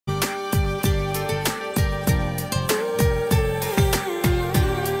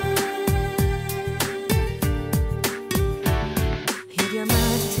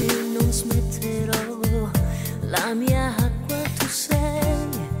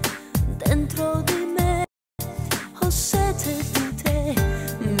sete di te,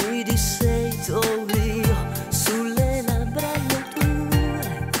 mi disseto io sulle labbra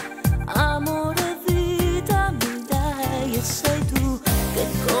tue. Amore vita mi dai e sei tu che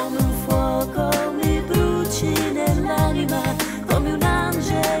come un fuoco mi bruci nell'anima, come un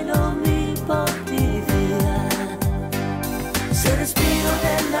angelo mi porti via. Se respiro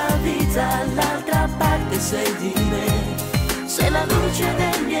della vita all'altra parte sei di me, se la luce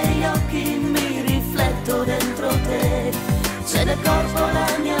dei miei occhi mi rifletto dentro te, se nel corpo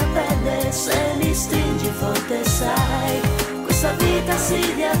la mia pelle, se mi stringi forte sai, questa vita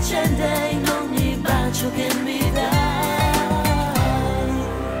si riaccende in ogni bacio che mi dai.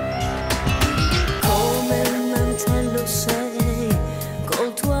 Come un mantello sei,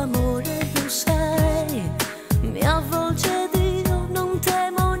 col tuo amore lo sai, mi avvolge Dio, non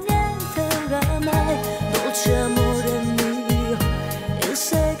temo niente oramai, dolce amore mio, il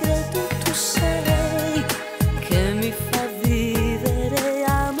segreto tu sei, che mi fa vivere,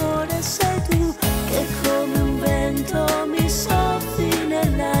 amore sei tu, che come un vento mi soffi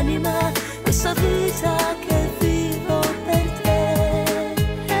nell'anima, questa vita che vivo per te.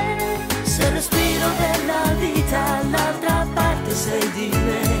 Se respiro della vita all'altra parte sei di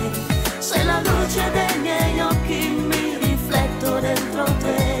me, se la luce dei miei occhi mi rifletto dentro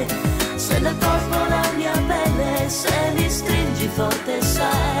te, se nel corpo la mia pelle, se mi stringi forte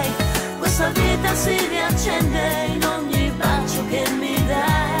sai, questa vita si riaccende in ogni bacio che mi dai.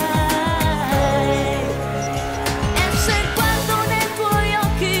 E se guardo nei tuoi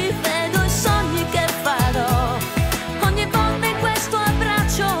occhi vedo i sogni che farò, ogni volta in questo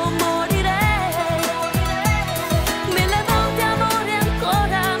abbraccio morirei, mille volte amore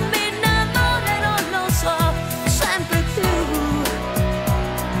ancora, mi innamorerò, lo so, sempre più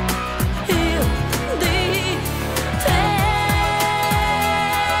io di te.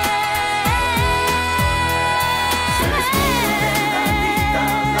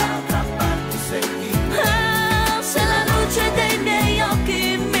 Se la luce dei miei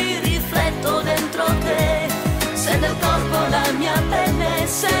occhi mi rifletto dentro te, se nel corpo la mia pelle,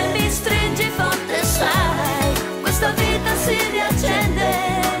 se mi stringi forte sai, questa vita si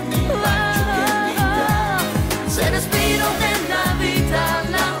riaccende. Se respiro nella vita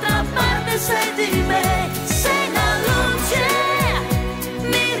l'altra parte sei di me, sei la luce,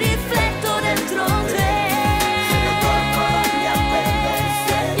 mi rifletto dentro te.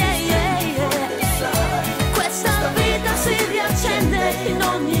 Questa vita si riaccende in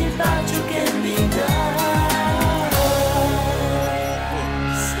ogni bacio che mi dai.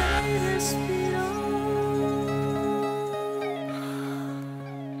 Se respiro.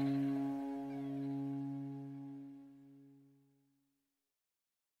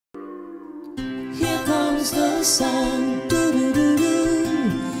 Here comes the sun, doo-doo-doo-doo.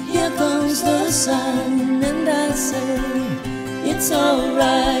 Here comes the sun, and I say it's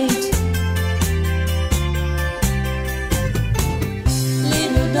alright.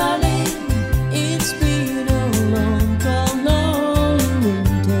 Little darling, it's been a long, cold, long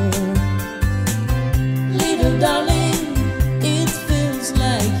winter. Little darling, it feels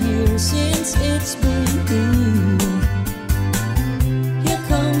like years since it's been here. Here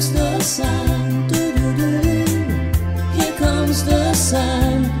comes the sun, doo-doo-doo-doo. Here comes the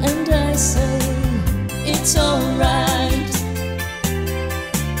sun, and I say it's alright.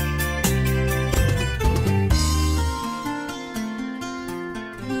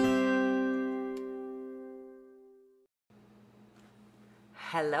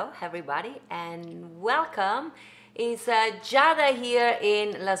 Hello everybody and welcome. It's Giada here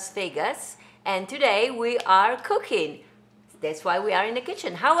in Las Vegas and today we are cooking. That's why we are in the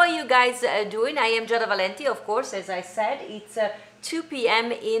kitchen. How are you guys doing? I am Giada Valenti, of course, as I said. It's 2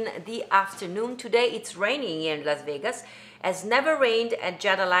 p.m. in the afternoon. Today it's raining here in Las Vegas. Has never rained at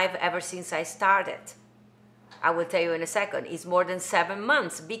Giada Live ever since I started. I will tell you in a second. It's more than 7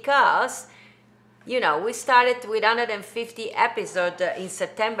 months because, you know, we started with 150 episodes in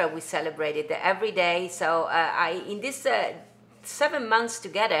September. We celebrated every day. So in this 7 months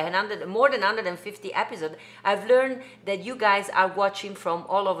together and more than 150 episodes, I've learned that you guys are watching from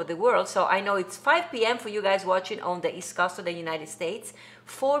all over the world. So I know it's 5 p.m. for you guys watching on the East Coast of the United States,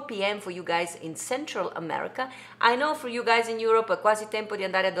 4 p.m. for you guys in Central America. I know for you guys in Europe è quasi tempo di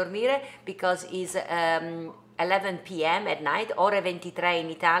andare a dormire because it's 11 p.m. at night, ore 23 in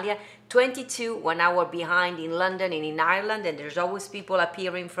Italia, 22, 1 hour behind in London and in Ireland, and there's always people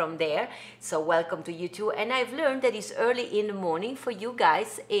appearing from there, so welcome to you too. And I've learned that it's early in the morning for you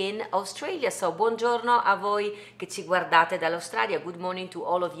guys in Australia, so buongiorno a voi che ci guardate dall'Australia. Good morning to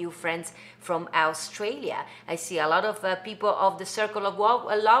all of you friends from Australia. I see a lot of people of the Circle of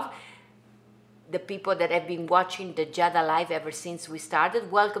Love the people that have been watching the Giada Live ever since we started.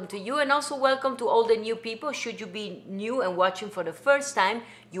 Welcome to you, and also welcome to all the new people. Should you be new and watching for the first time,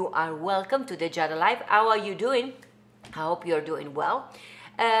 you are welcome to the Giada Live. How are you doing? I hope you're doing well.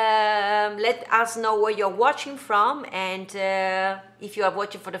 Let us know where you're watching from, and if you are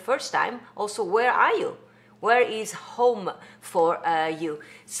watching for the first time, also where are you? Where is home for you?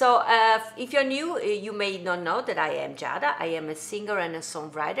 So if you're new, you may not know that I am Giada. I am a singer and a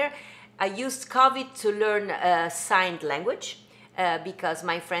songwriter. I used COVID to learn sign language because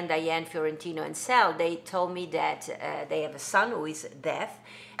my friend Diane, Fiorentino and Sal, they told me that they have a son who is deaf,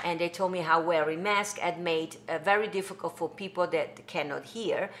 and they told me how wearing masks had made very difficult for people that cannot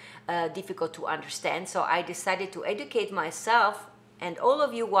hear, difficult to understand. So I decided to educate myself and all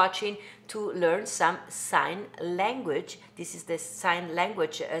of you watching to learn some sign language. This is the sign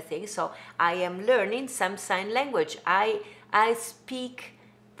language thing. So I am learning some sign language. I speak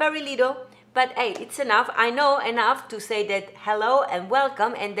very little, but hey, it's enough. I know enough to say that hello and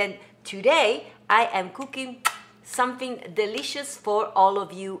welcome. And then today I am cooking something delicious for all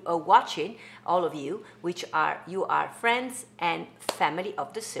of you watching, all of you, which you are friends and family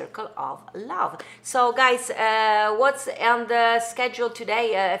of the Circle of Love. So guys, what's on the schedule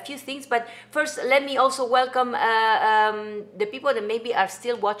today? A few things, but first let me also welcome the people that maybe are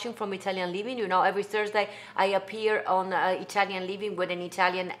still watching from Italian Living. You know, every Thursday I appear on Italian Living with an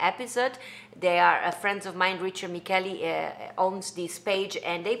Italian episode. They are friends of mine. Richard Micheli owns this page,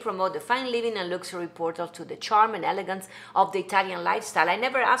 and they promote the fine living and luxury portal to the charm and elegance of the Italian lifestyle. I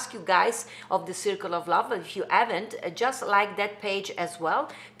never ask you guys of the Circle of Love, if you haven't, just like that page as well,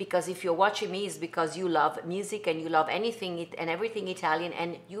 because if you're watching me, it's because you love music and you love anything and everything Italian,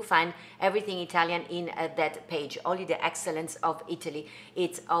 and you find everything Italian in that page. Only the excellence of Italy,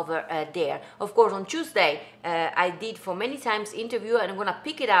 it's over there. Of course, on Tuesday, I did for many times interview, and I'm gonna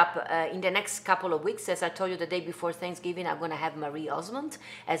pick it up in the next couple of weeks. As I told you the day before Thanksgiving, I'm gonna have Marie Osmond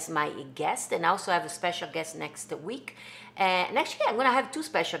as my guest, and also have a special guest next week. And actually, I'm gonna have two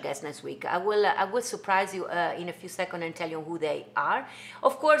special guests next week. I will surprise you in a few seconds and tell you who they are.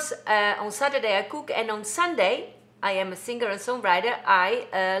 Of course, on Saturday I cook, and on Sunday I am a singer and songwriter.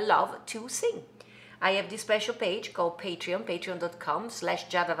 I love to sing. I have this special page called Patreon,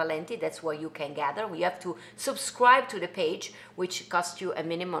 patreon.com/Giada Valenti. That's where you can gather. We have to subscribe to the page, which costs you a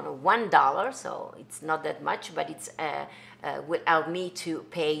minimum of $1, so it's not that much, but it's will help me to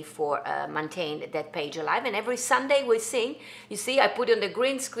pay for maintain that page alive. And every Sunday we sing. You see, I put on the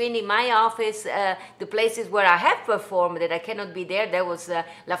green screen in my office the places where I have performed that I cannot be there. There was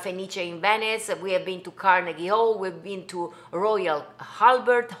La Fenice in Venice. We have been to Carnegie Hall. We've been to Royal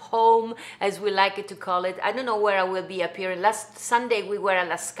Albert Home, as we like it to call it. I don't know where I will be appearing. Last Sunday we were at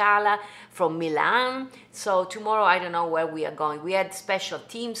La Scala from Milan. So tomorrow I don't know where we are going. We had special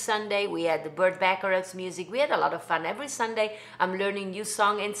team Sunday. We had the Burt Bacharach's music. We had a lot of fun. Every Sunday I'm learning new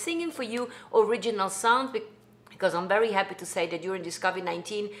song and singing for you original songs, because I'm very happy to say that during this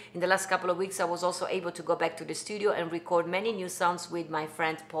COVID-19, in the last couple of weeks, I was also able to go back to the studio and record many new songs with my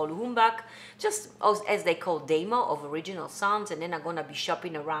friend Paul Humbach, just as they call demo of original songs, and then I'm gonna be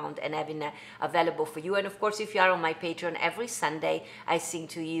shopping around and having available for you. And of course, if you are on my Patreon, every Sunday I sing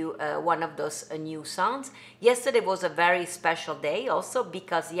to you one of those new songs. Yesterday was a very special day also,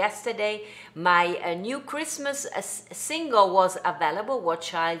 because yesterday my new Christmas single was available, What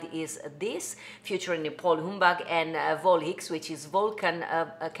Child Is This?, featuring Paul Humbach and Vol Hicks, which is Volcan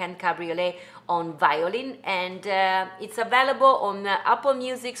Can Cabriolet on violin, and it's available on Apple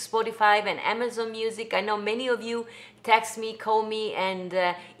Music, Spotify and Amazon Music. I know many of you text me, call me and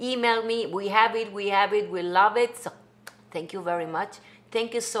email me. We have it, we love it. So thank you very much.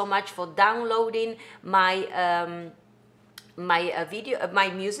 Thank you so much for downloading my my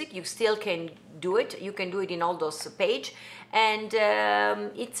music. You still can do it. You can do it in all those pages. And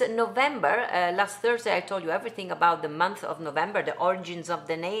it's November. Last Thursday I told you everything about the month of November, the origins of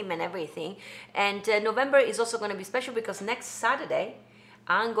the name and everything. And November is also going to be special because next Saturday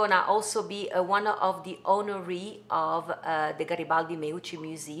I'm gonna also be one of the honoree of the Garibaldi Meucci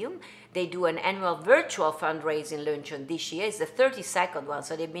Museum. They do an annual virtual fundraising luncheon this year. It's the 32nd one,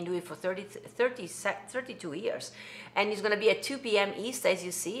 so they've been doing it for 32 years. And it's gonna be at 2 p.m. East, as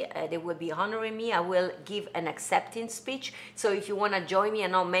you see. They will be honoring me. I will give an acceptance speech. So if you wanna join me, I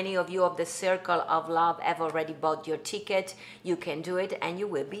know many of you of the Circle of Love have already bought your ticket. You can do it, and you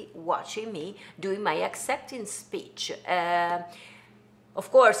will be watching me doing my acceptance speech. Of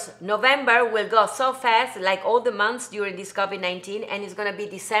course, November will go so fast, like all the months during this COVID-19, and it's gonna be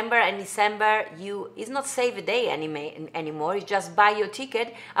December, and December, it's not save a day anymore, it's just buy your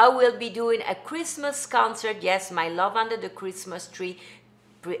ticket. I will be doing a Christmas concert, yes, my Love Under the Christmas Tree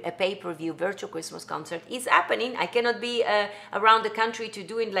a pay-per-view virtual Christmas concert is happening. I cannot be around the country to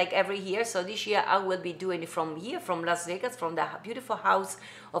do it like every year, so this year I will be doing it from here, from Las Vegas, from the beautiful house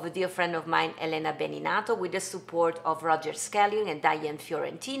of a dear friend of mine, Elena Beninato, with the support of Roger Scallion and Diane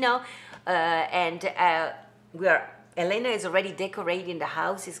Fiorentino, Elena is already decorating the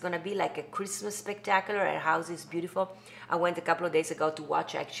house. It's going to be like a Christmas spectacular. Her house is beautiful. I went a couple of days ago to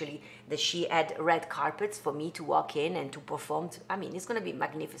watch, actually, that she had red carpets for me to walk in and to perform. I mean, it's going to be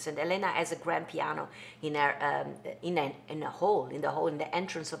magnificent. Elena has a grand piano in her in the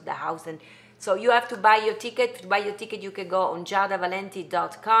entrance of the house, and so you have to buy your ticket. To buy your ticket, you can go on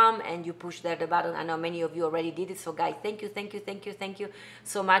giadavalenti.com and you push there the button. I know many of you already did it. So guys, thank you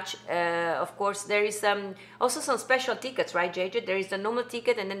so much. Of course, there is also some special tickets, right, JJ? There is the normal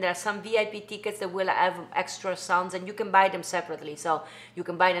ticket, and then there are some VIP tickets that will have extra sounds, and you can buy them separately. So you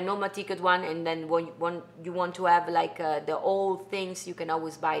can buy the normal ticket one, and then when you want to have like the old things, you can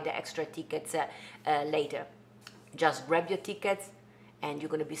always buy the extra tickets later. Just grab your tickets, and you're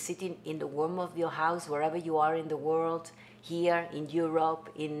going to be sitting in the warmth of your house, wherever you are in the world, here in Europe,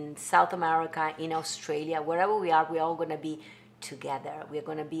 in South America, in Australia, wherever we are, we're all going to be together. We're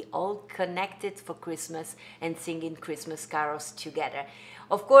going to be all connected for Christmas and singing Christmas carols together.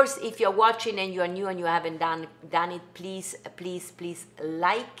 Of course, if you're watching and you are new and you haven't done it, please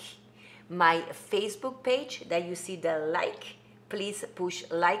like my Facebook page. There you see the like. Please push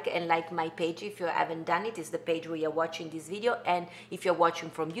like and like my page if you haven't done it. It's the page where you're watching this video. And if you're watching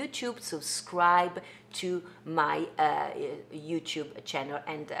from YouTube, subscribe to my YouTube channel.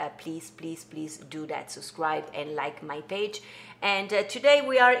 And please do that. Subscribe and like my page. And today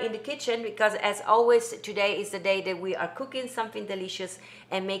we are in the kitchen because, as always, today is the day that we are cooking something delicious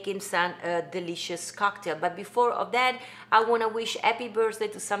and making some delicious cocktail. But before of that, I want to wish happy birthday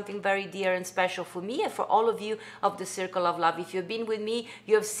to something very dear and special for me and for all of you of the Circle of Love. If you've been with me,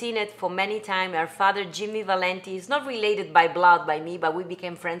 you have seen it for many times. Our father, Jimmy Valenti, is not related by blood by me, but we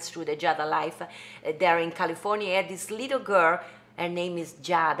became friends through the Giada life there in California. He had this little girl. Her name is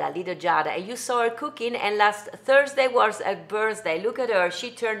Giada, little Giada, and you saw her cooking, and last Thursday was her birthday. Look at her, she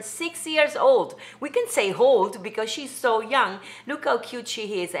turned 6 years old. We can say old because she's so young. Look how cute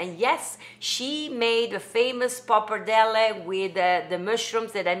she is. And yes, she made a famous pappardelle with the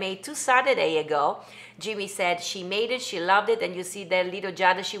mushrooms that I made 2 Saturdays ago. Jimmy said she made it, she loved it, and you see that little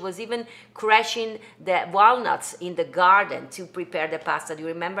Giada, she was even crushing the walnuts in the garden to prepare the pasta. Do you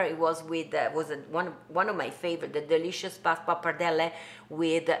remember? It was with one of my favorite, the delicious pappardelle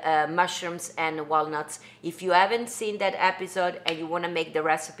with mushrooms and walnuts. If you haven't seen that episode and you want to make the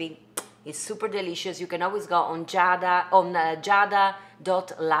recipe, it's super delicious. You can always go on Giada.live.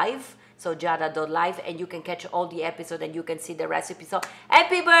 So Giada.live, and you can catch all the episodes and you can see the recipe. So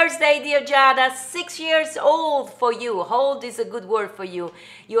happy birthday, dear Giada, 6 years old for you. Old is a good word for you.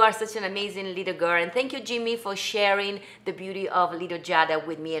 You are such an amazing little girl. And thank you, Jimmy, for sharing the beauty of little Giada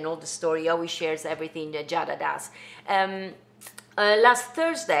with me and all the story. He always shares everything that Giada does. Last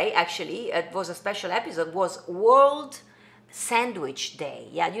Thursday, actually, it was a special episode, was World Sandwich Day.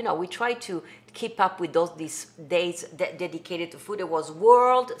 Yeah, you know, we try to keep up with these days dedicated to food. It was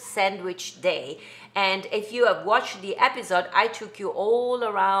World Sandwich Day, and if you have watched the episode, I took you all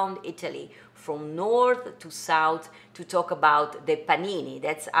around Italy from north to south to talk about the panini.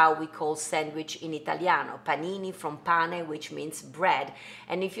 That's how we call sandwich in Italiano. Panini from pane, which means bread.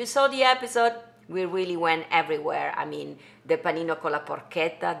 And if you saw the episode, we really went everywhere. I mean, the panino con la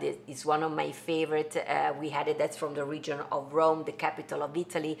porchetta is one of my favorite. We had it, that's from the region of Rome, the capital of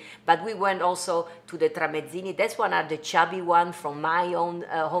Italy. But we went also to the tramezzini. That's one of the chubby one from my own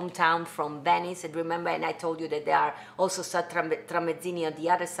hometown, from Venice. And remember, and I told you that there are also some tramezzini on the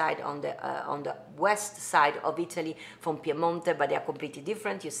other side, on the west side of Italy, from Piemonte, but they are completely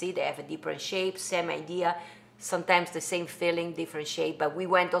different. You see, they have a different shape, same idea. Sometimes the same filling, different shape. But we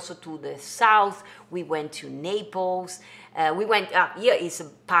went also to the south. We went to Naples. We went here is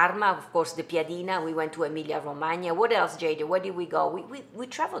Parma, of course, the Piadina. We went to Emilia-Romagna. What else, JJ? Where did we go? We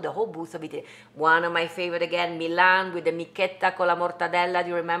traveled the whole booth of Italy. One of my favorite again, Milan with the michetta con la mortadella. Do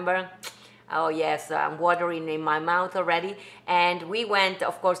you remember? Oh yes, I'm watering in my mouth already. And we went,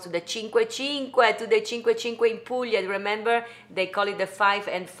 of course, to the Cinque in Puglia. Remember, they call it the 5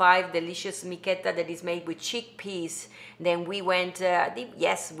 and 5 delicious michetta that is made with chickpeas. Then we went,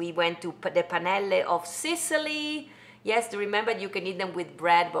 we went to the Panelle of Sicily. Yes, remember you can eat them with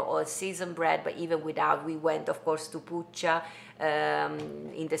bread or seasoned bread, but even without. We went, of course, to Puccia,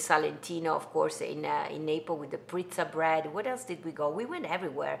 in the Salentino, of course, in Naples with the pizza bread. What else did we go? We went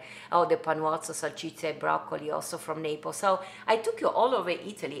everywhere. Oh, the panuozzo, salsicce, broccoli, also from Naples. So I took you all over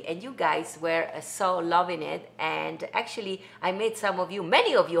Italy, and you guys were so loving it. And actually, I made some of you,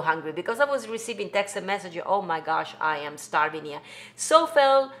 many of you, hungry because I was receiving text and messages. Oh my gosh, I am starving here. So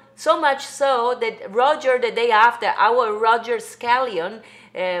much so that Roger, the day after, our Roger Scallion,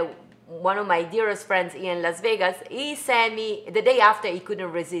 one of my dearest friends in Las Vegas, he sent me, the day after he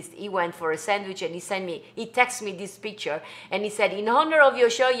couldn't resist, he went for a sandwich and he texted me this picture and he said, in honor of your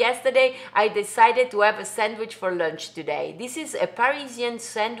show yesterday, I decided to have a sandwich for lunch today. This is a Parisian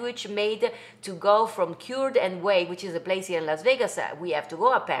sandwich made to go from Cured and Way, which is a place here in Las Vegas we have to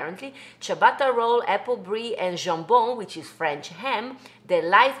go apparently, ciabatta roll, apple brie and jambon, which is French ham.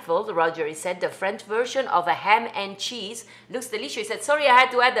 Delightful, Roger, he said, the French version of a ham and cheese. Looks delicious. He said, sorry, I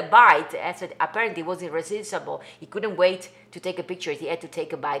had to add a bite. I said, apparently it was irresistible. He couldn't wait to take a picture. He had to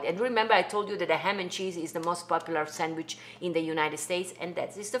take a bite. And remember, I told you that the ham and cheese is the most popular sandwich in the United States, and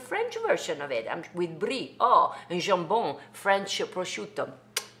that is the French version of it, with brie, and jambon, French prosciutto.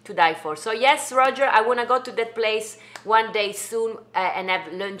 To die for. So yes, Roger, I want to go to that place one day soon and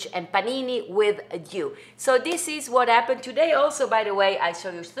have lunch and panini with you. So this is what happened today. Also, by the way, I saw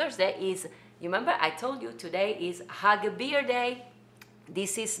you Thursday is, you remember I told you today is Hug a Beer Day.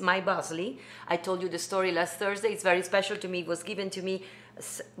 This is my Bosley. I told you the story last Thursday. It's very special to me. It was given to me,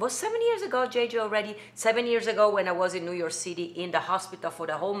 was 7 years ago, JJ, already? 7 years ago when I was in New York City in the hospital for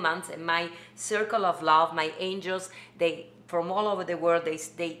the whole month, and my circle of love, my angels, they from all over the world,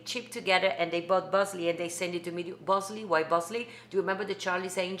 they chipped together and they bought Bosley and they sent it to me. Bosley, why Bosley? Do you remember the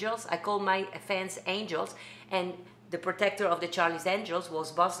Charlie's Angels? I call my fans angels, and the protector of the Charlie's Angels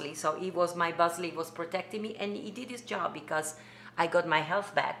was Bosley. So he was my Bosley, he was protecting me, and he did his job because I got my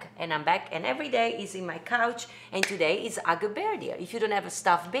health back, and I'm back, and every day is in my couch, and today is Hug a Bear Day. If you don't have a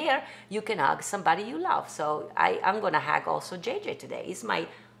stuffed bear, you can hug somebody you love. So I'm gonna hug also JJ today. It's my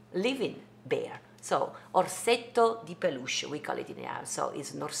living bear. So, orsetto di peluche, we call it in the house. So,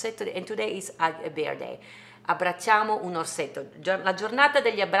 it's an orsetto, and today is Hug a Bear Day. Abbracciamo un orsetto. La giornata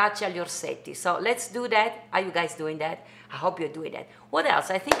degli abbracci agli orsetti. So, let's do that. Are you guys doing that? I hope you're doing that. What else?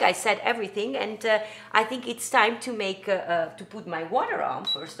 I think I said everything, and I think it's time to make, to put my water on,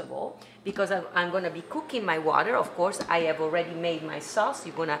 first of all, because I'm going to be cooking my water. Of course, I have already made my sauce.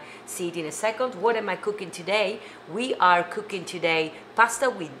 You're going to see it in a second. What am I cooking today? We are cooking today pasta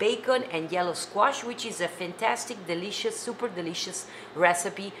with bacon and yellow squash, which is a fantastic, delicious, super delicious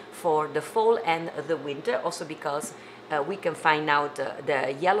recipe for the fall and the winter, also because we can find out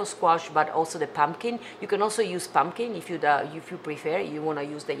the yellow squash, but also the pumpkin. You can also use pumpkin if you prefer. You want to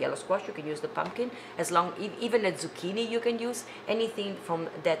use the yellow squash, you can use the pumpkin. Even a zucchini you can use. Anything from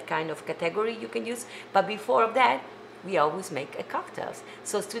that kind of category you can use. But before that, we always make cocktails.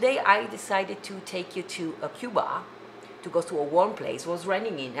 So today I decided to take you to Cuba, to go to a warm place. It was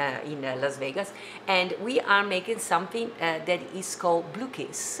raining in Las Vegas, and we are making something that is called Blue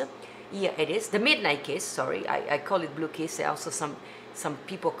Kiss. Yeah, it is the Midnight Kiss. Sorry, I call it Blue Kiss. Also, some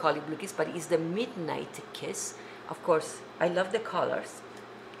people call it Blue Kiss, but it's the Midnight Kiss. Of course, I love the colors,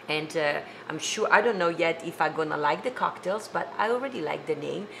 and I'm sure, I don't know yet if I'm gonna like the cocktails, but I already like the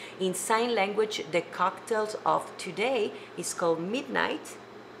name. In sign language, the cocktails of today is called Midnight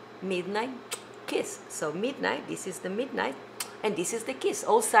Kiss. So midnight, this is the midnight, and this is the kiss.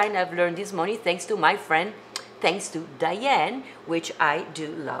 All sign I've learned this morning thanks to my friend, thanks to Diane, which I do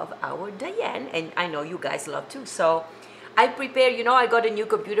love our Diane, and I know you guys love too. So I prepare, you know, I got a new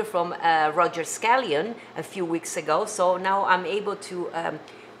computer from Roger Scallion a few weeks ago, so now I'm able to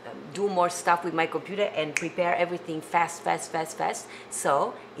do more stuff with my computer and prepare everything fast.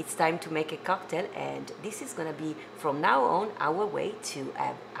 So it's time to make a cocktail, and this is gonna be from now on our way to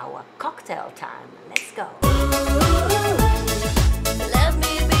have our cocktail time. Let's go. Let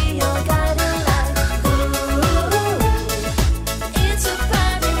me be your guiding light. It's a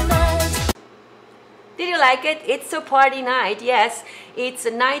party night. Did you like it? It's a party night. Yes, it's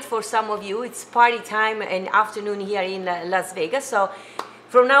a night for some of you. It's party time and afternoon here in Las Vegas. So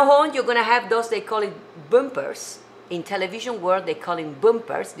from now on, you're gonna have those, they call it bumpers. In television world, they call them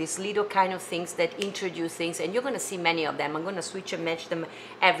bumpers, these little kind of things that introduce things, and you're gonna see many of them. I'm gonna switch and match them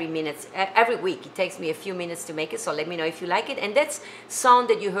every week. It takes me a few minutes to make it, so let me know if you like it. And that song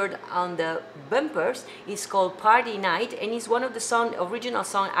that you heard on the bumpers is called Party Night, and it's one of the original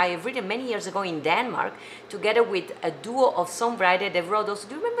song I have written many years ago in Denmark, together with a duo of songwriters that wrote those.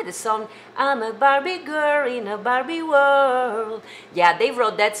 Do you remember the song, I'm a Barbie girl in a Barbie world? Yeah, they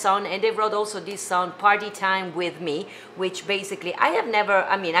wrote that song, and they wrote also this song, Party Time with Me. Me, which basically I've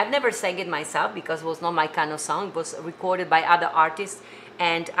never sang it myself because it was not my kind of song. It was recorded by other artists,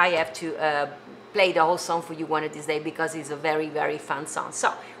 and I have to play the whole song for you one of these days because it's a very, very fun song.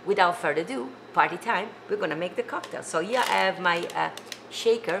 So without further ado, party time, we're gonna make the cocktail. So here I have my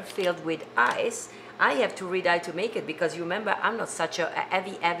shaker filled with ice. I have to read out to make it because you remember I'm not such a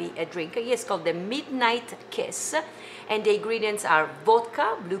heavy drinker. It's called the Midnight Kiss, and the ingredients are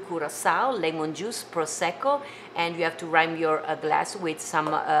vodka, blue curacao, lemon juice, prosecco, and you have to rhyme your glass with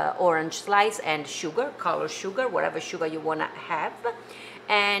some orange slice and sugar, color sugar, whatever sugar you wanna have.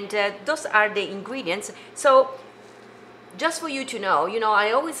 And those are the ingredients. So just for you to know,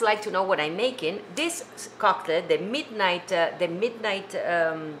 I always like to know what I'm making. This cocktail, the Midnight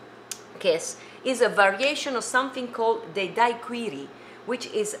Kiss, is a variation of something called the daiquiri, which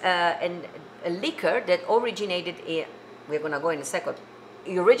is a liquor that originated in, we're gonna go in a second,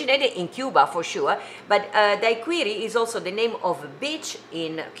 it originated in Cuba for sure, but daiquiri is also the name of a beach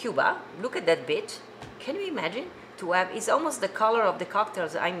in Cuba. Look at that beach. Can you imagine? It's almost the color of the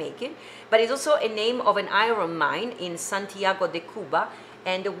cocktails I'm making, but it's also a name of an iron mine in Santiago de Cuba,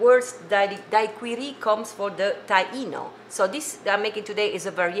 and the word daiquiri comes for the taino. So this that I'm making today is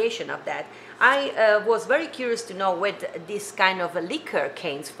a variation of that. I was very curious to know where this kind of a liquor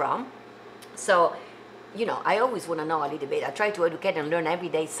came from. So, I always want to know a little bit. I try to educate and learn every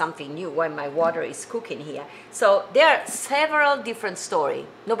day something new while my water is cooking here. So there are several different stories.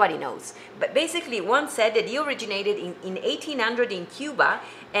 Nobody knows. But basically, one said that it originated in 1800 in Cuba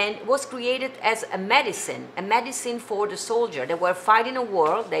and was created as a medicine for the soldier. They were fighting a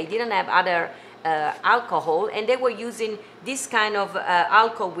war. They didn't have other alcohol, and they were using this kind of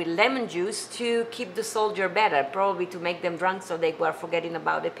alcohol with lemon juice to keep the soldier better, probably to make them drunk so they were forgetting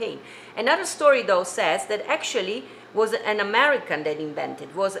about the pain. Another story though says that actually was an American that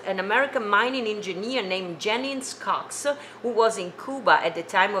invented, was an American mining engineer named Jennings Cox, who was in Cuba at the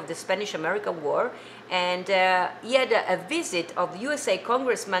time of the Spanish-American War, and he had a visit of USA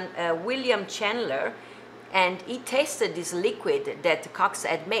Congressman William Chandler, and he tasted this liquid that Cox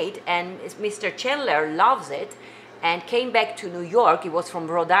had made, and Mr. Chandler loves it, and came back to New York. He was from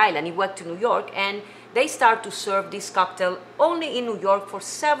Rhode Island. He went to New York, and they started to serve this cocktail only in New York for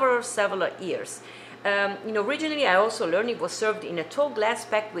several years. Originally I also learned it was served in a tall glass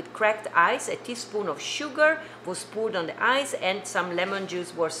packed with cracked ice. A teaspoon of sugar was poured on the ice, and some lemon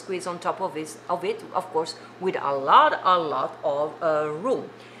juice was squeezed on top of it, of course, with a lot of room.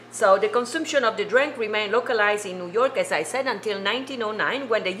 So the consumption of the drink remained localized in New York, as I said, until 1909,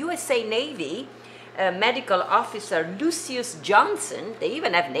 when the USA Navy medical officer Lucius Johnson, they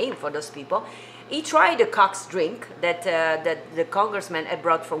even have name for those people, he tried the Cox drink that the congressman had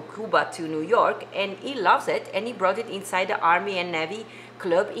brought from Cuba to New York, and he loves it, and he brought it inside the Army and Navy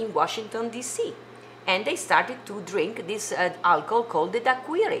Club in Washington, D.C. And they started to drink this alcohol called the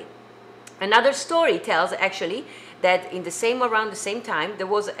daiquiri. Another story tells actually that around the same time, there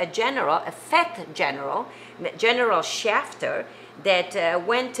was a general, a fat general, General Shafter, that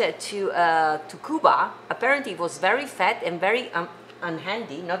went to Cuba. Apparently, he was very fat and very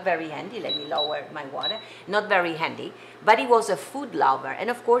unhandy, not very handy. Let me lower my water. Not very handy, but he was a food lover, and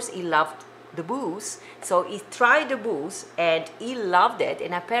of course, he loved the booze. So he tried the booze, and he loved it.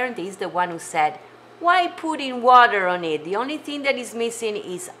 And apparently, he's the one who said, "Why putting water on it? The only thing that is missing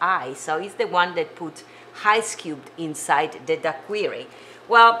is ice." So he's the one that put ice cubed inside the daiquiri.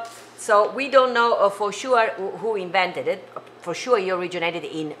 Well, so we don't know for sure who invented it. For sure he originated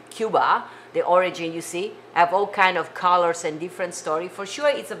in Cuba. The origin, you see, have all kind of colors and different story. For sure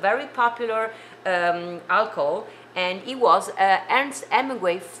it's a very popular alcohol, and it was Ernest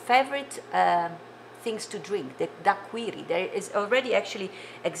Hemingway's favorite things to drink, the daiquiri. There is already actually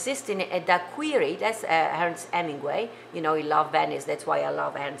existing a daiquiri. That's Ernest Hemingway. He loved Venice. That's why I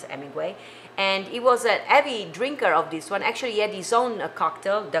love Ernest Hemingway. And he was a heavy drinker of this one. Actually, he had his own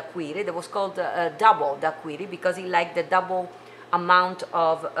cocktail, daiquiri, that was called double daiquiri, because he liked the double amount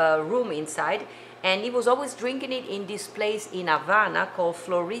of room inside. And he was always drinking it in this place in Havana called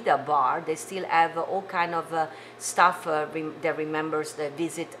Florida Bar. They still have all kind of stuff that remembers the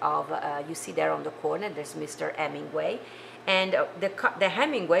visit of, you see there on the corner, there's Mr. Hemingway. And the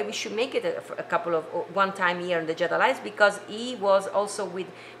Hemingway, we should make it one time here in the Giada Valenti, because he was also with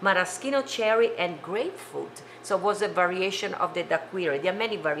maraschino cherry and grapefruit. So it was a variation of the daiquiri. There are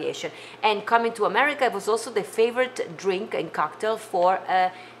many variations. And coming to America, it was also the favorite drink and cocktail for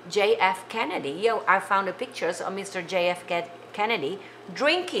J.F. Kennedy. Yeah, I found the pictures of Mr. J.F. Kennedy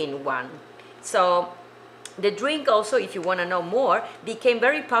drinking one. So The drink also, if you want to know more, became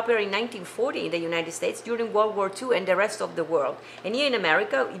very popular in 1940 in the United States during World War II and the rest of the world. And here in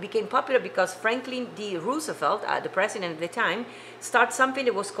America, it became popular because Franklin D. Roosevelt, the president at the time, started something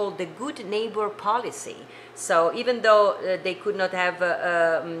that was called the Good Neighbor Policy. So even though they could not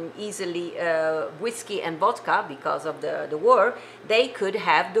have easily whiskey and vodka because of the war, they could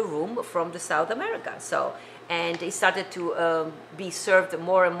have the rum from the South America. So, and it started to be served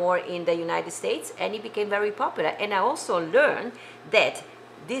more and more in the United States, and it became very popular. And I also learned that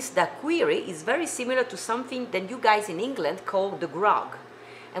this daiquiri is very similar to something that you guys in England call the grog,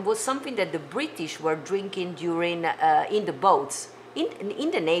 and was something that the British were drinking during in the boats.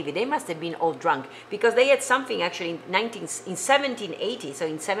 In the Navy, they must have been all drunk, because they had something actually in 1780, so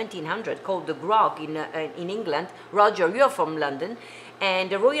in 1700, called the grog in England. Roger, you're from London.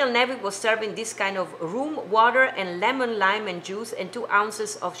 And the Royal Navy was serving this kind of rum, water, and lemon, lime, and juice, and 2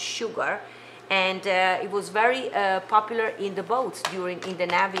 ounces of sugar. And it was very popular in the boats in the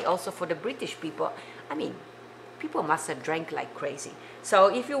Navy, also for the British people. I mean, people must have drank like crazy.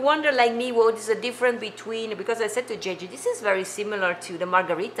 So if you wonder like me, what is the difference between, because I said to JJ, this is very similar to the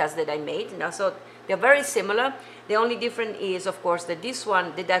margaritas that I made. You know, so they're very similar. The only difference is, of course, that this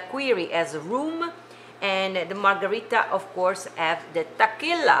one, the daiquiri, has rum, and the margarita, of course, have the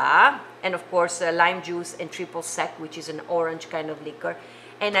tequila, and of course lime juice and triple sec, which is an orange kind of liquor.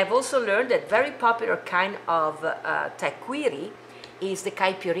 And I've also learned that very popular kind of daiquiri is the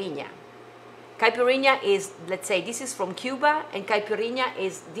caipirinha. Caipirinha is, let's say, this is from Cuba, and caipirinha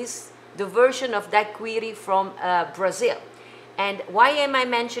is the version of daiquiri from Brazil. And why am I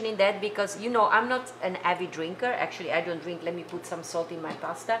mentioning that? Because, you know, I'm not an avid drinker. Actually, I don't drink. Let me put some salt in my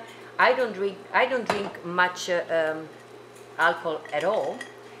pasta. I don't drink much alcohol at all.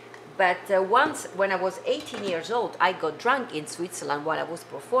 But once, when I was 18 years old, I got drunk in Switzerland while I was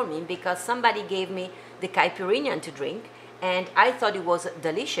performing, because somebody gave me the caipirinha to drink, and I thought it was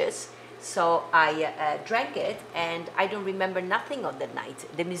delicious. So I drank it, and I don't remember nothing of that night.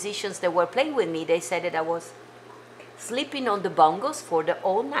 The musicians that were playing with me, they said that I was sleeping on the bongos for the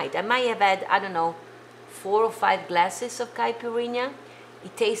whole night. I might have had, I don't know, 4 or 5 glasses of caipirinha.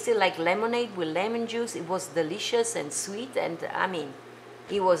 It tasted like lemonade with lemon juice. It was delicious and sweet, and I mean,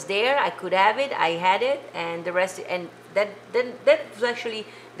 it was there. I could have it. I had it, and the rest. And that was actually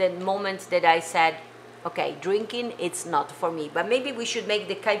the moment that I said, okay, drinking, it's not for me. But maybe we should make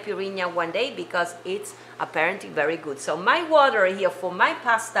the caipirinha one day, because it's apparently very good. So my water here for my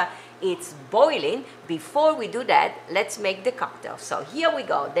pasta, it's boiling. Before we do that, let's make the cocktail. So here we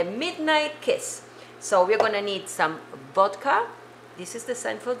go, the Midnight Kiss. So we're gonna need some vodka. This is the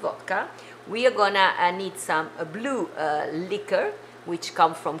Sanford vodka. We are gonna need some blue liquor, which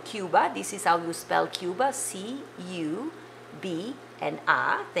come from Cuba. This is how you spell Cuba, C-U-B and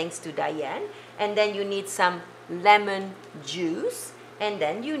A, thanks to Diane. And then you need some lemon juice, and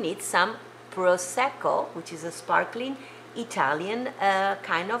then you need some Prosecco, which is a sparkling Italian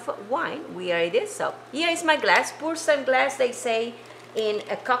kind of wine. Here it is. So here is my glass. Pour some glass, they say, in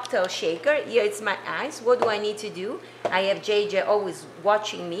a cocktail shaker. Here it's my ice. What do I need to do? I have JJ always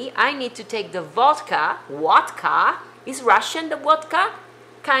watching me. I need to take the vodka. Vodka? Is Russian the vodka?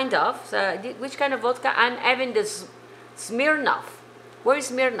 Kind of. So, which kind of vodka? I'm having this Smirnoff. Where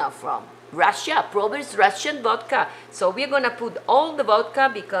is Smirnoff from? Russia. Probably it's Russian vodka. So we're going to put all the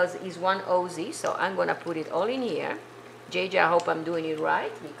vodka, because it's 1 OZ. So I'm going to put it all in here. JJ, I hope I'm doing it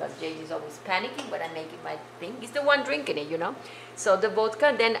right, because JJ is always panicking, but I'm making my thing. He's the one drinking it, you know. So the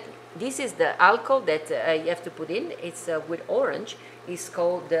vodka, then this is the alcohol that you have to put in. It's with orange. It's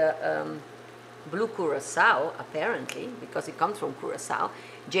called the blue curacao, apparently, because it comes from Curacao.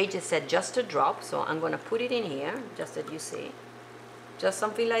 JJ said just a drop, so I'm going to put it in here, just that you see. Just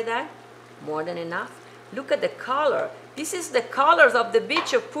something like that. More than enough. Look at the color. This is the colors of the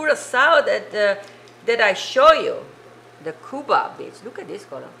beach of Curacao that I show you. The Cuba beach. Look at this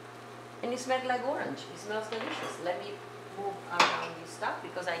color. And it smells like orange. It smells delicious. Let me move around this stuff,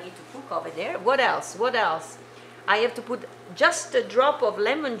 because I need to cook over there. What else? What else? I have to put just a drop of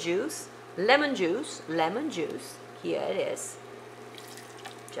lemon juice. Lemon juice. Lemon juice. Here it is.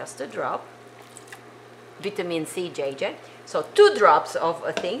 Just a drop. Vitamin C, JJ. So 2 drops of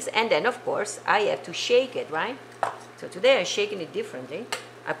things, and then of course I have to shake it, right? So today I'm shaking it differently.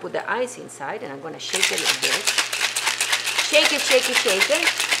 I put the ice inside, and I'm going to shake it like this. Shake it, shake it, shake it.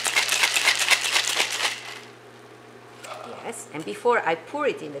 Yes, and before I pour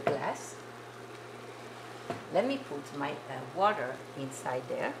it in the glass, let me put my water inside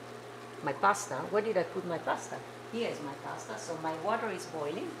there. My pasta. Where did I put my pasta? Here is my pasta. So my water is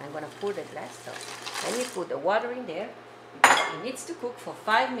boiling. I'm going to pour the glass. So let me put the water in there, because it needs to cook for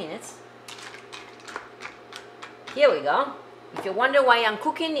 5 minutes. Here we go. If you wonder why I'm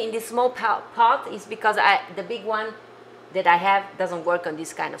cooking in this small pot, it's because the big one that I have doesn't work on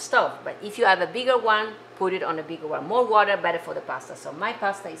this kind of stove. But if you have a bigger one, put it on a bigger one. More water, better for the pasta. So my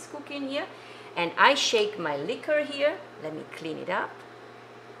pasta is cooking here, and I shake my liquor here. Let me clean it up.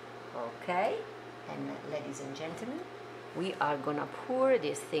 Okay, and ladies and gentlemen, we are gonna pour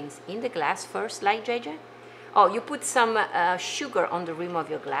these things in the glass first, like JJ. Oh, you put some sugar on the rim of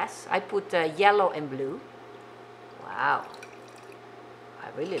your glass. I put yellow and blue. Wow,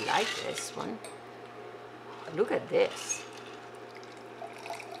 I really like this one. Look at this.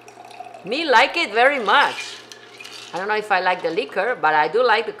 Me like it very much. I don't know if I like the liquor, but I do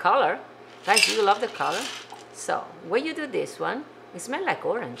like the color. Guys, do you love the color? So, when you do this one, it smells like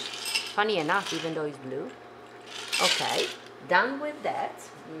orange. Funny enough, even though it's blue. Okay, done with that.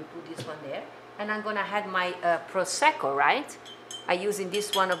 Let me put this one there. And I'm gonna add my Prosecco, right? I'm using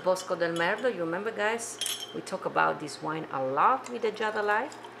this one of Bosco del Merlo. You remember, guys? We talk about this wine a lot with the Giada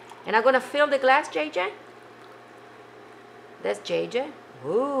Life. And I'm gonna fill the glass, JJ. That's JJ.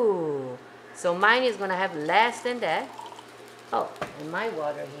 Ooh. So mine is gonna have less than that. Oh, and my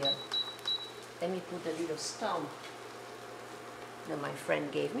water here. Let me put a little stone that my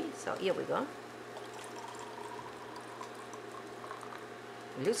friend gave me. So here we go.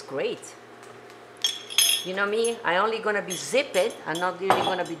 It looks great. You know me, I only gonna be zip it. I'm not really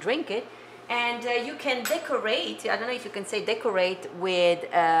gonna be drink it. And you can decorate. I don't know if you can say decorate with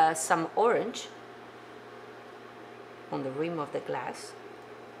some orange on the rim of the glass,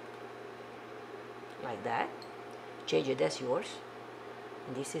 like that. JJ, that's yours,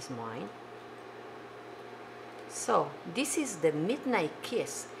 and this is mine. So this is the midnight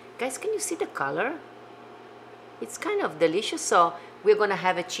kiss. Guys, can you see the color? It's kind of delicious. So we're gonna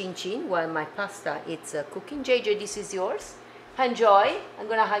have a chin chin while my pasta is cooking. JJ, this is yours. Enjoy. I'm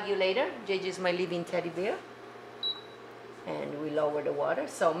gonna hug you later. JJ is my living teddy bear. And we lower the water.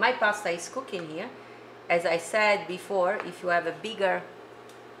 So my pasta is cooking here. As I said before, if you have a bigger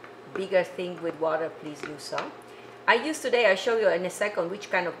thing with water, please do so. I use today, I'll show you in a second which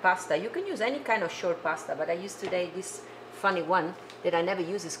kind of pasta. You can use any kind of short pasta, but I use today this funny one that I never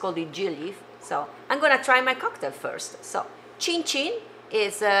use. It's called the G leaf. So I'm gonna try my cocktail first. So chin chin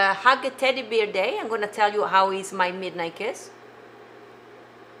is Hug a Teddy Bear Day. I'm gonna tell you how is my midnight kiss.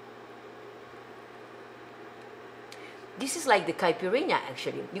 This is like the caipirinha,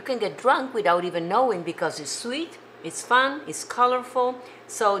 actually. You can get drunk without even knowing because it's sweet, it's fun, it's colorful.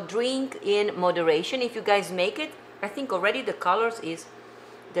 So drink in moderation. If you guys make it, I think already the colors is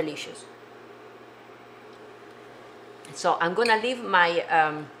delicious. So I'm gonna leave my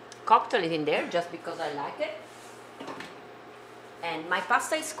cocktail in there just because I like it. And my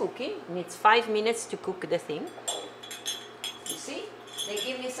pasta is cooking. It needs 5 minutes to cook the thing. You see, they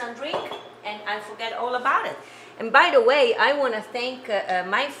give me some drink and I forget all about it. And by the way, I want to thank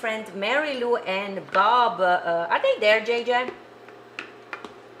my friend Mary Lou and Bob. Are they there, JJ?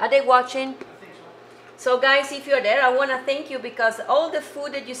 Are they watching? I think so. So guys, if you're there, I want to thank you because all the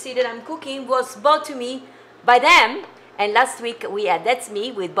food that you see that I'm cooking was bought to me by them. And last week we had, that's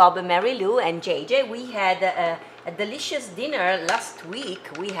me with Bob and Mary Lou and JJ. We had a delicious dinner last week.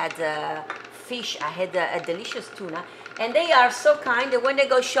 We had fish. I had a delicious tuna. And they are so kind that when they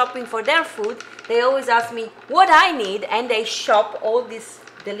go shopping for their food, they always ask me what I need, and they shop all this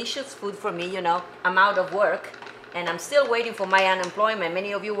delicious food for me. You know, I'm out of work, and I'm still waiting for my unemployment.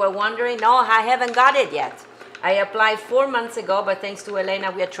 Many of you were wondering, no, I haven't got it yet. I applied 4 months ago, but thanks to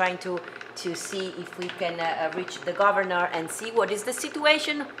Elena, we are trying to see if we can reach the governor and see what is the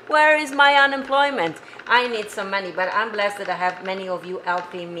situation. Where is my unemployment? I need some money, but I'm blessed that I have many of you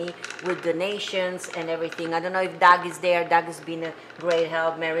helping me with donations and everything. I don't know if Doug is there. Doug has been a great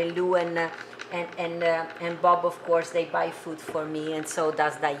help. Mary Lou and Bob, of course, they buy food for me, and so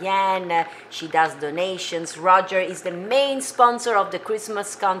does Diane. She does donations. Roger is the main sponsor of the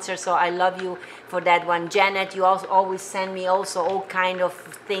Christmas concert, so I love you for that one. Janet, you also always send me also all kind of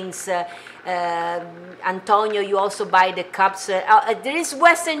things. Antonio, you also buy the cups. There is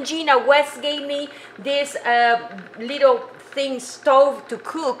Wes and Gina. Wes gave me this little stove to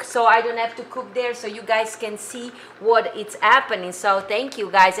cook, so I don't have to cook there, so you guys can see what it's happening. So thank you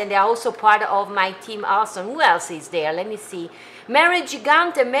guys, and they're also part of my team. Awesome. Who else is there? Let me see. Mary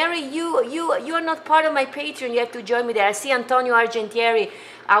Gigante. Mary, you're not part of my Patreon. You have to join me there. I see Antonio Argentieri,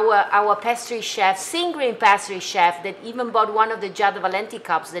 our pastry chef, Singrin pastry chef, that even bought one of the Giada Valenti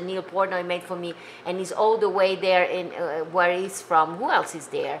cups that Neil Portnoy made for me, and he's all the way there in where he's from. Who else is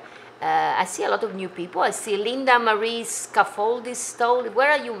there? I see a lot of new people. I see Linda Marie Scaffoldi Stoll.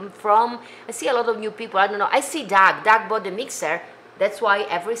 Where are you from? I see a lot of new people. I don't know. I see Doug. Doug bought the mixer. That's why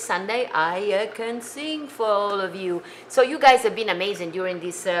every Sunday I can sing for all of you. So you guys have been amazing during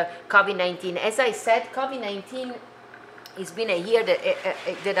this COVID-19. As I said, COVID-19, it's been a year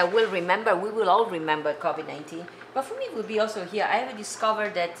that I will remember. We will all remember COVID-19. But for me, it will be also here. I have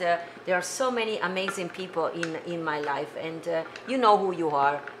discovered that there are so many amazing people in my life, and you know who you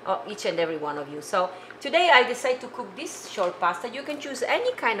are, each and every one of you. So today I decided to cook this short pasta. You can choose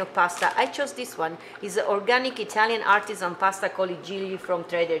any kind of pasta. I chose this one. It's an organic Italian artisan pasta called Gigli from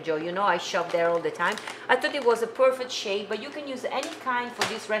Trader Joe. You know, I shop there all the time. I thought it was a perfect shape, but you can use any kind for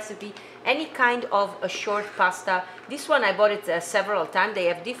this recipe, any kind of a short pasta. This one I bought it several times. They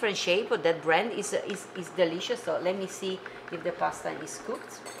have different shape, but that brand is delicious. So let me see if the pasta is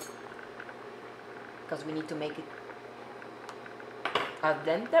cooked, because we need to make it al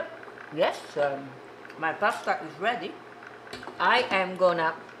dente. Yes, my pasta is ready. I am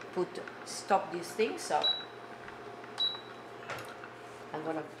gonna stop this thing, so I'm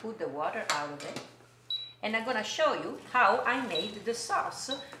gonna put the water out of it, and I'm gonna show you how I made the sauce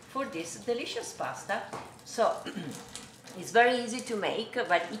for this delicious pasta. So it's very easy to make,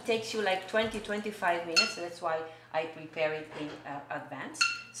 but it takes you like 20-25 minutes. That's why I prepare it in advance.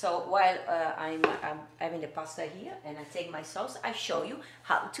 So while I'm having the pasta here and I take my sauce, I show you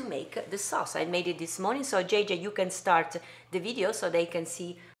how to make the sauce. I made it this morning. So JJ, you can start the video so they can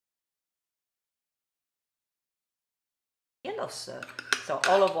see yellows. So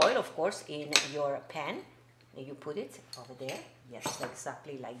olive oil, of course, in your pan. You put it over there. Yes,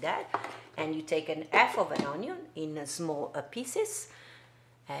 exactly like that. And you take an half of an onion in small pieces.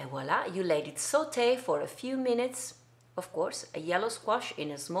 And voila, you let it saute for a few minutes. Of course, a yellow squash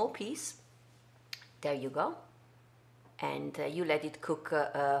in a small piece. There you go. And you let it cook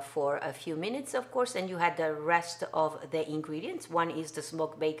for a few minutes, of course, and you had the rest of the ingredients. One is the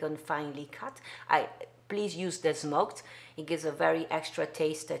smoked bacon finely cut. Please use the smoked. It gives a very extra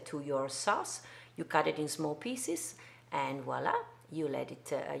taste to your sauce. You cut it in small pieces, and voila, you let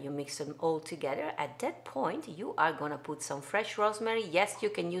it, you mix them all together. At that point, you are gonna put some fresh rosemary. Yes, you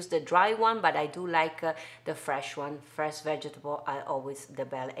can use the dry one, but I do like the fresh one. Fresh vegetable are always the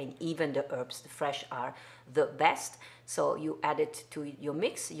best, and even the herbs, the fresh are the best. So you add it to your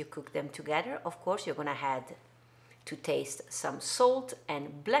mix, you cook them together. Of course, you're gonna add to taste some salt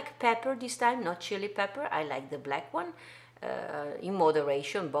and black pepper this time, not chili pepper. I like the black one. In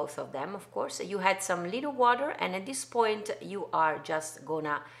moderation, both of them, of course. You had some little water, and at this point you are just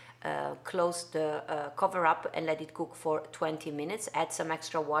gonna close the cover up and let it cook for 20 minutes. Add some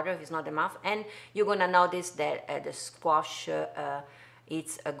extra water if it's not enough, and you're gonna notice that the squash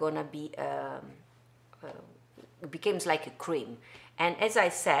it's gonna be becomes like a cream. And as I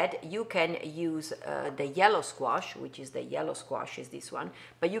said, you can use the yellow squash, which is the yellow squash is this one,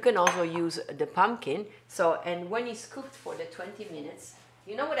 but you can also use the pumpkin. So, and when it's cooked for the 20 minutes,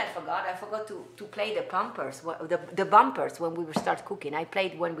 you know what I forgot? I forgot to play the bumpers, the bumpers when we start cooking. I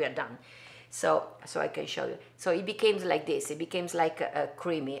played when we are done. So I can show you. So it becomes like this. It becomes like a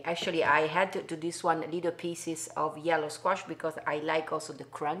creamy. Actually, I had to do this one little pieces of yellow squash because I like also the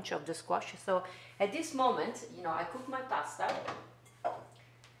crunch of the squash. So at this moment, you know, I cook my pasta.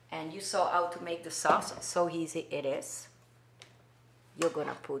 And you saw how to make the sauce, so easy it is. You're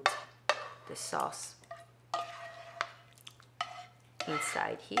gonna put the sauce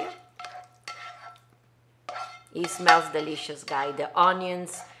inside here. It smells delicious, guys. The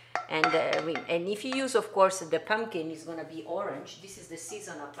onions and if you use, of course, the pumpkin is gonna be orange. This is the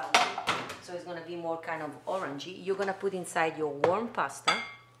season of pumpkin, so it's gonna be more kind of orangey. You're gonna put inside your warm pasta.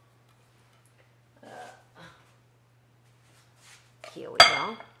 Here we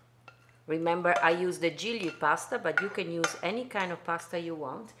go. Remember, I use the Gigli pasta, but you can use any kind of pasta you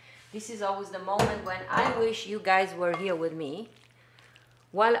want. This is always the moment when I wish you guys were here with me.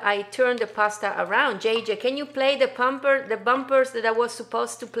 While I turn the pasta around, JJ, can you play the bumpers that I was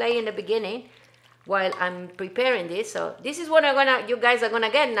supposed to play in the beginning while I'm preparing this? So this is what you guys are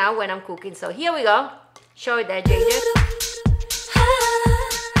gonna get now when I'm cooking. So here we go. Show it there, JJ.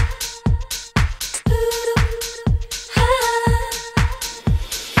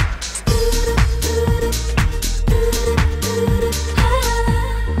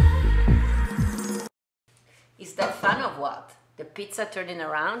 The pizza turning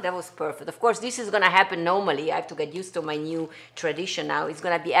around, that was perfect. Of course, this is gonna happen normally. I have to get used to my new tradition now. It's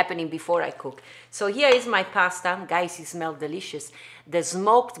gonna be happening before I cook. So here is my pasta. Guys, it smells delicious. The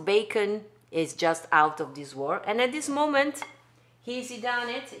smoked bacon is just out of this world. And at this moment, easy done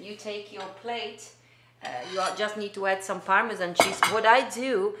it. You take your plate just need to add some Parmesan cheese. What I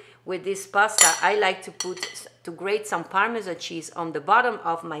do with this pasta, I like to grate some Parmesan cheese on the bottom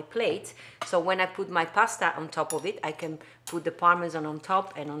of my plate. So when I put my pasta on top of it, I can put the Parmesan on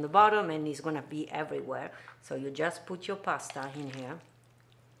top and on the bottom, and it's gonna be everywhere. So you just put your pasta in here.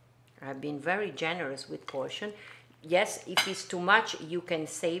 I've been very generous with portion. Yes, if it's too much, you can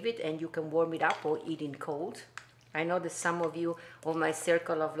save it and you can warm it up or eat it cold. I know that some of you of my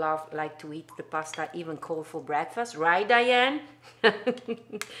circle of love like to eat the pasta even cold for breakfast. Right, Diane?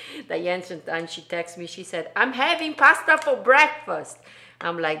 Diane, sometimes she texts me, she said, I'm having pasta for breakfast.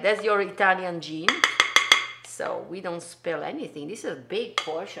 I'm like, that's your Italian gene. So we don't spill anything. This is a big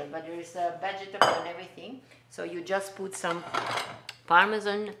portion, but there is a vegetable and everything. So you just put some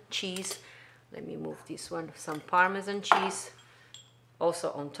Parmesan cheese. Let me move this one. Some Parmesan cheese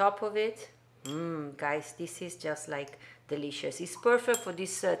also on top of it. Guys, this is just like delicious. It's perfect for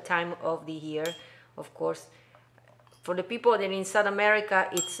this time of the year. Of course, for the people that in South America,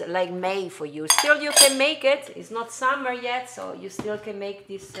 it's like May for you. Still, you can make it. It's not summer yet, so you still can make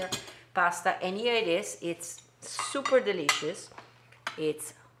this pasta. And here it is. It's super delicious.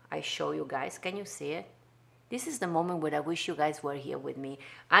 I show you guys. Can you see it? This is the moment where I wish you guys were here with me.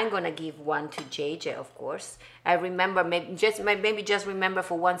 I'm gonna give one to JJ, of course. I remember, maybe just remember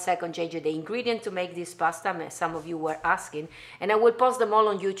for 1 second, JJ, the ingredient to make this pasta. Some of you were asking, and I will post them all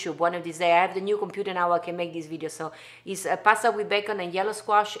on YouTube one of these days. I have the new computer now, I can make this video. So it's pasta with bacon and yellow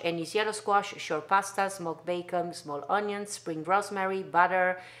squash, and it's yellow squash, short pasta, smoked bacon, small onions, spring rosemary,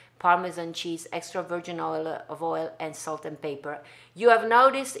 butter, Parmesan cheese, extra virgin olive oil, and salt and pepper. You have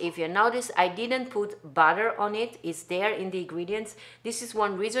noticed, if you noticed, I didn't put butter on it. It's there in the ingredients. This is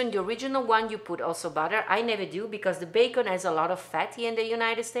one reason. The original one, you put also butter. I never do, because the bacon has a lot of fat here in the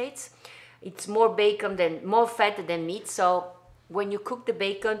United States. It's more fat than meat. So when you cook the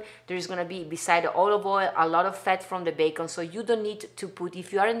bacon, there is going to be, beside the olive oil, a lot of fat from the bacon. So you don't need to put,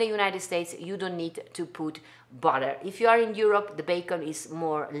 if you are in the United States, you don't need to put butter. If you are in Europe, the bacon is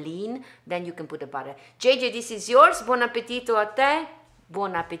more lean, then you can put the butter. JJ, this is yours. Buon appetito a te.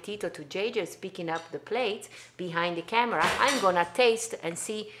 Buon appetito to JJ, speaking up the plate behind the camera. I'm going to taste and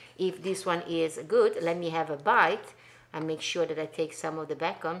see if this one is good. Let me have a bite and make sure that I take some of the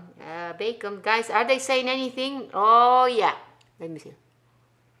bacon. Guys, are they saying anything? Oh, yeah. Let me see.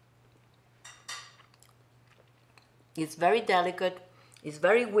 It's very delicate. It's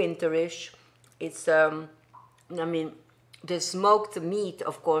very winterish. It's, I mean, the smoked meat,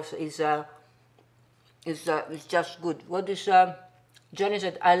 of course, is just good. What is, Jenny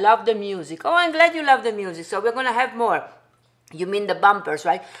said, I love the music. Oh, I'm glad you love the music. So we're going to have more. You mean the bumpers,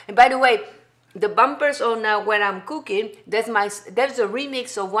 right? And by the way, the bumpers on when I'm cooking, there's a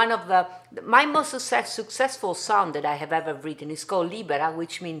remix of one of my most successful song that I have ever written. It's called Libera,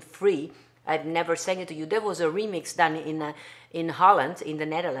 which means free. I've never sang it to you. There was a remix done in Holland, in the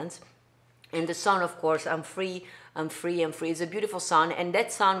Netherlands. And the song, of course, I'm free, I'm free, I'm free. It's a beautiful song. And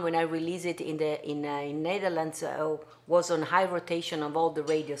that song, when I released it in Netherlands, was on high rotation of all the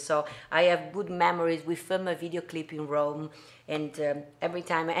radios. So I have good memories. We filmed a video clip in Rome. And every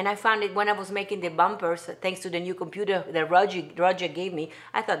time, and I found it when I was making the bumpers, thanks to the new computer that Roger gave me,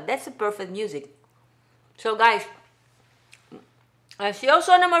 I thought that's the perfect music. So guys, I see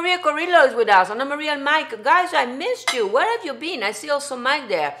also Anna Maria Corillo is with us. Anna Maria and Mike. Guys, I missed you. Where have you been? I see also Mike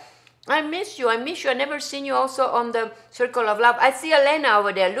there. I miss you. I miss you. I never seen you also on the Circle of Love. I see Elena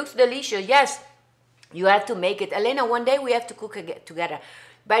over there. Looks delicious. Yes, you have to make it. Elena, one day we have to cook together.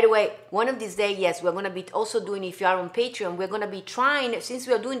 By the way, one of these days, yes, we're going to be also doing, if you are on Patreon, we're going to be trying, since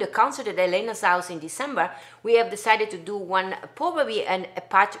we are doing the concert at Elena's house in December, we have decided to do one, probably a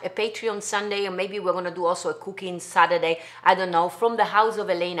Patreon Sunday, or maybe we're going to do also a cooking Saturday, I don't know, from the house of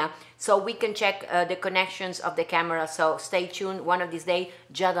Elena, so we can check the connections of the camera. So stay tuned. One of these days,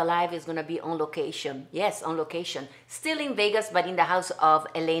 Giada Live is going to be on location. Yes, on location. Still in Vegas, but in the house of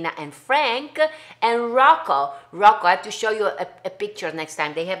Elena and Frank and Rocco. Rocco, I have to show you a picture next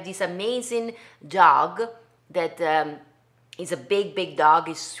time. They have this amazing dog that is a big, big dog.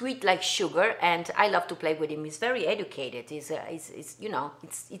 He's sweet like sugar, and I love to play with him. He's very educated. He's you know,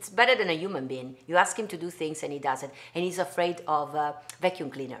 it's better than a human being. You ask him to do things and he does it, and he's afraid of vacuum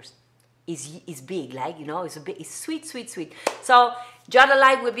cleaners. Is big, like, you know, it's sweet, sweet, sweet. So Giada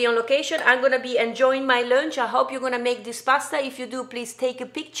Live will be on location. I'm gonna be enjoying my lunch. I hope you're gonna make this pasta. If you do, please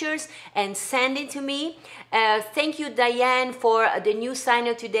take pictures and send it to me. Thank you, Diane, for the new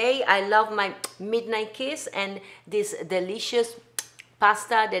signer today. I love my midnight kiss and this delicious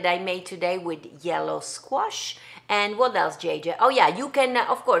pasta that I made today with yellow squash And what else, JJ? Oh yeah, you can,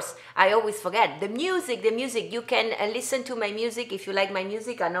 of course, I always forget, the music, you can listen to my music if you like my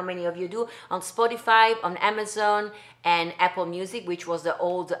music. I know many of you do, on Spotify, on Amazon, and Apple Music, which was the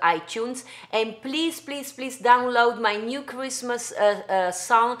old iTunes. And please, please, please download my new Christmas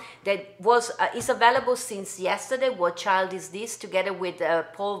song that is available since yesterday. What Child Is This? Together with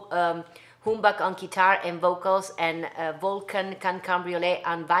Paul Humbach on guitar and vocals, and Volkan Cabriolet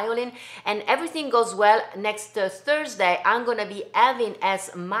on violin. And everything goes well. Next Thursday, I'm gonna be having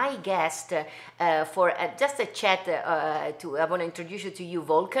as my guest for just a chat. I want to introduce you.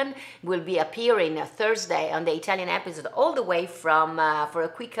 Volkan will be appearing Thursday on the Italian episode, all the way from for a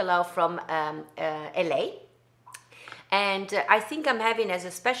quick hello from LA. And I think I'm having as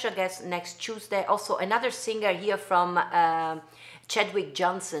a special guest next Tuesday also another singer here from Chadwick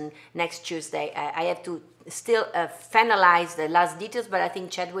Johnson next Tuesday. I have to still finalize the last details, but I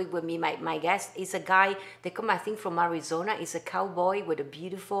think Chadwick will be my guest. He's a guy that come, I think, from Arizona. He's a cowboy with a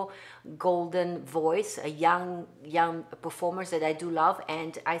beautiful golden voice, a young performer that I do love.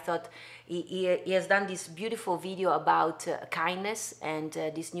 And I thought he has done this beautiful video about kindness and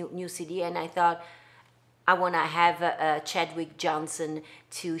this new CD, and I thought I want to have Chadwick Johnson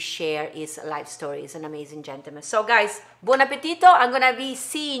to share his life story. He's an amazing gentleman. So guys, buon appetito. I'm going to be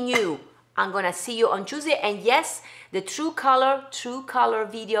seeing you. I'm going to see you on Tuesday. And yes, the True Color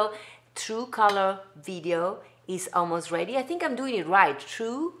video is almost ready. I think I'm doing it right.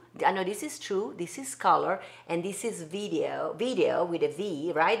 I know this is true, this is color, and this is video with a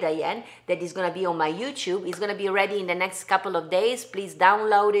V, right, Diane? That is going to be on my YouTube. It's going to be ready in the next couple of days. Please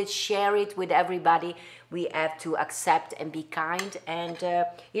download it, share it with everybody. We have to accept and be kind. And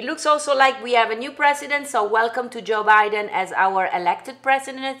it looks also like we have a new president, so welcome to Joe Biden as our elected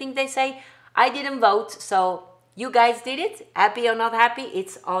president, I think they say. I didn't vote, so you guys did it. Happy or not happy,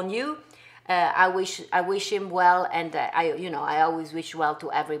 it's on you. I wish him well, and I always wish well to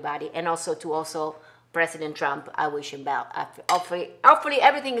everybody, and also to President Trump. I wish him well. Hopefully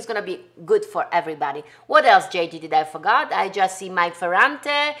everything is gonna be good for everybody. What else, JG, did I forgot? I just see Mike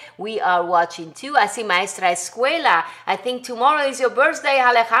Ferrante. We are watching too. I see Maestra Escuela. I think tomorrow is your birthday,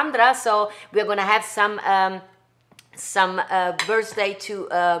 Alejandra. So we're gonna have some birthday to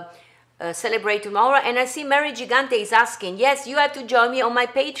celebrate tomorrow. And I see Mary Gigante is asking, yes, you have to join me on my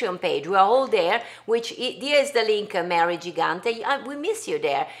Patreon page. We are all there, here is the link, Mary Gigante. We miss you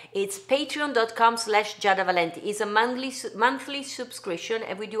there. It's patreon.com/Giada Valenti. It's a monthly subscription,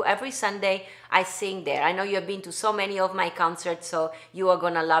 and we do every Sunday. I sing there. I know you have been to so many of my concerts, so you are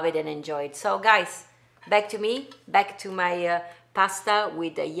gonna love it and enjoy it. So guys, back to me, back to my pasta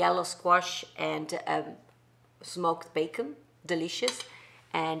with yellow squash and smoked bacon, delicious.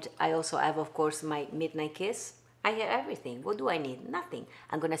 And I also have, of course, my midnight kiss. I have everything. What do I need? Nothing.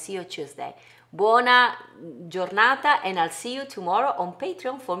 I'm going to see you Tuesday. Buona giornata, and I'll see you tomorrow on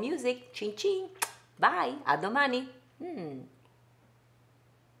Patreon for music. Cin cin. Bye. A domani.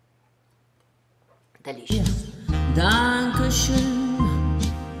 Delicious. Dankeschön,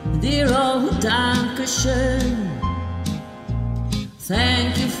 dear old Dankeschön.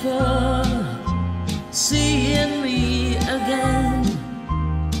 Thank you for seeing me again.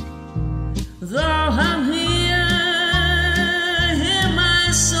 Though I'm here in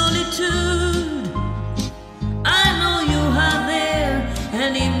my solitude, I know you are there,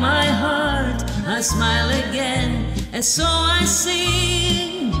 and in my heart I smile again. And so I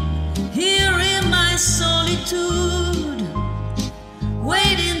sing here in my solitude,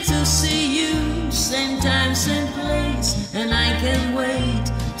 waiting to see you, same time, same place, and I can't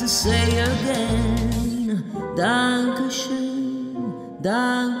wait to say again, Dankeschön,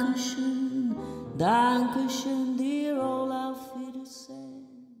 Dankeschön. Dankeschön dir.